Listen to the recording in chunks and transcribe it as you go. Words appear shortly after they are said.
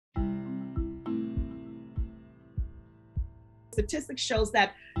Statistics shows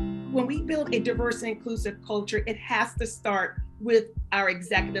that when we build a diverse and inclusive culture, it has to start with our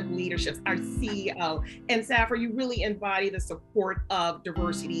executive leaderships, our CEO. And Safra, you really embody the support of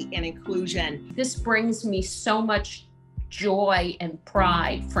diversity and inclusion. This brings me so much joy and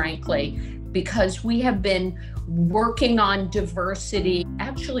pride, frankly, because we have been working on diversity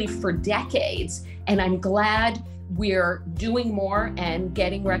actually for decades. And I'm glad we're doing more and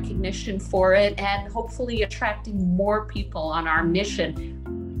getting recognition for it and hopefully attracting more people on our mission.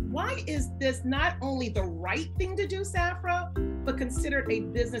 Why is this not only the right thing to do, Safra, but considered a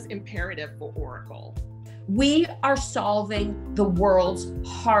business imperative for Oracle? We are solving the world's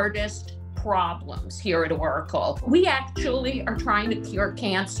hardest problems here at Oracle. We actually are trying to cure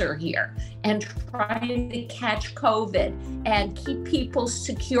cancer here and trying to catch COVID and keep people's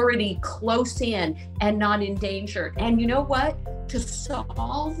security close in and not endangered. And you know what? To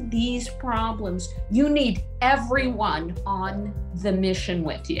solve these problems, you need everyone on the mission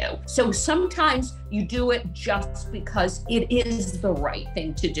with you. So sometimes you do it just because it is the right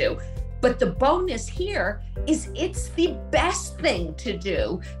thing to do. But the bonus here is it's the best thing to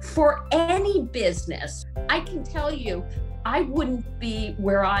do for any business. I can tell you, I wouldn't be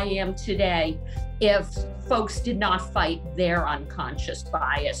where I am today if folks did not fight their unconscious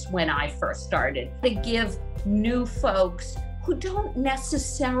bias when I first started. To give new folks who don't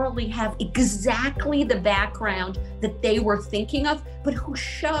necessarily have exactly the background that they were thinking of, but who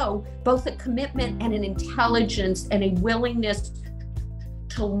show both a commitment and an intelligence and a willingness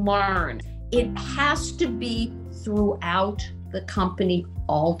to learn. It has to be throughout the company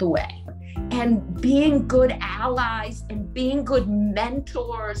all the way. And being good allies and being good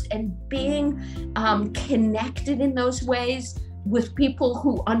mentors and being connected in those ways with people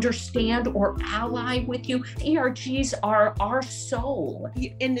who understand or ally with you. ERGs are our soul.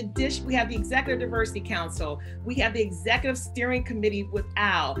 In addition, we have the Executive Diversity Council. We have the Executive Steering Committee with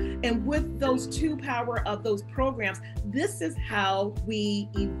Al. And with those two power of those programs, this is how we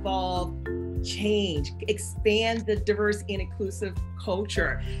evolve, change, expand the diverse and inclusive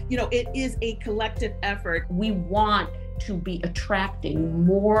culture. You know, it is a collective effort. We want to be attracting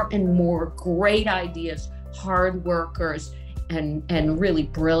more and more great ideas, hard workers, and really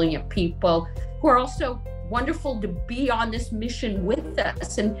brilliant people who are also wonderful to be on this mission with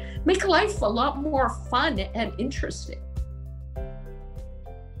us and make life a lot more fun and interesting.